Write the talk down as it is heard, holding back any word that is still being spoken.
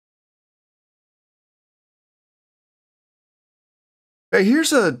Okay,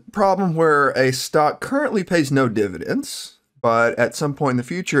 here's a problem where a stock currently pays no dividends, but at some point in the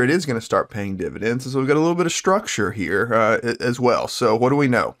future, it is going to start paying dividends. And so we've got a little bit of structure here as well. So what do we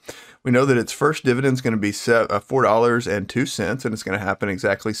know? We know that its first dividend is going to be $4.02, and it's going to happen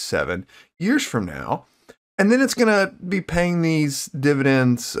exactly 7 years from now. And then it's going to be paying these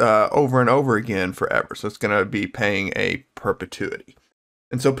dividends over and over again forever. So it's going to be paying a perpetuity.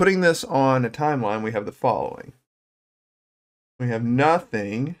 And so putting this on a timeline, we have the following. We have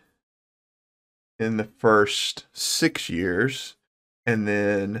nothing in the first 6 years, and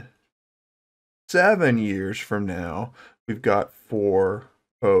then 7 years from now, we've got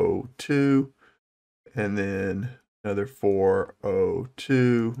 402, and then another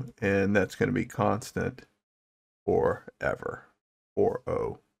 402, and that's going to be constant forever,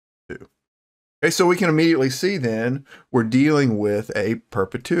 402. Okay, so we can immediately see then we're dealing with a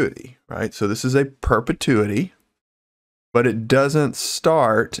perpetuity, right? So this is a perpetuity, but it doesn't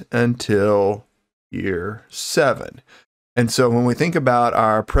start until year 7. And so when we think about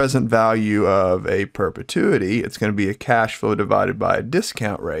our present value of a perpetuity, it's going to be a cash flow divided by a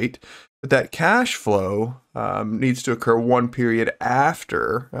discount rate. But that cash flow needs to occur one period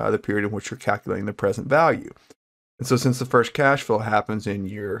after the period in which you're calculating the present value. And so since the first cash flow happens in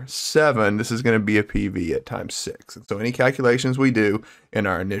year 7, this is going to be a PV at times 6. And so any calculations we do in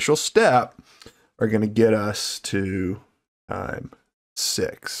our initial step are going to get us to time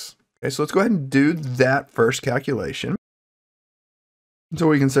 6. Okay, so let's go ahead and do that first calculation. So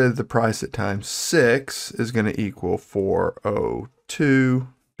we can say that the price at time 6 is going to equal 402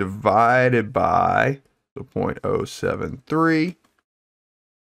 divided by 0.073.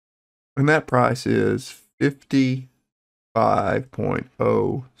 And that price is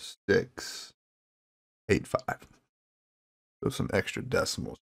 55.0685. So some extra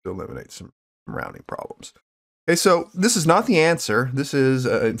decimals to eliminate some rounding problems. Okay, so this is not the answer. This is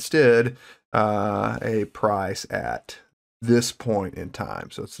instead a price at this point in time.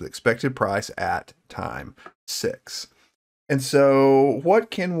 So it's the expected price at time 6. And so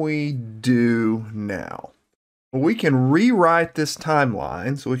what can we do now? Well, we can rewrite this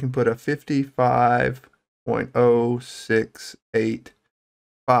timeline. So we can put a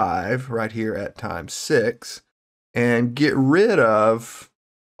 55.0685 right here at time 6 and get rid of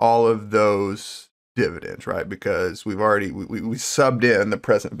all of those dividends, right? Because we've already we subbed in the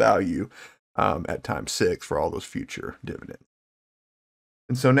present value at time 6 for all those future dividends.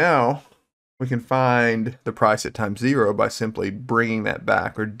 And so now we can find the price at time 0 by simply bringing that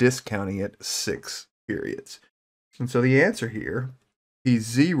back or discounting it 6 periods. And so the answer here,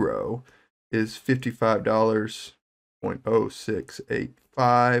 P0, is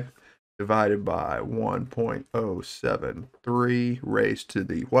 $55.0685 divided by 1.073 raised to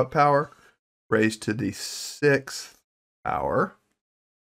the what power? Raised to the 6th power.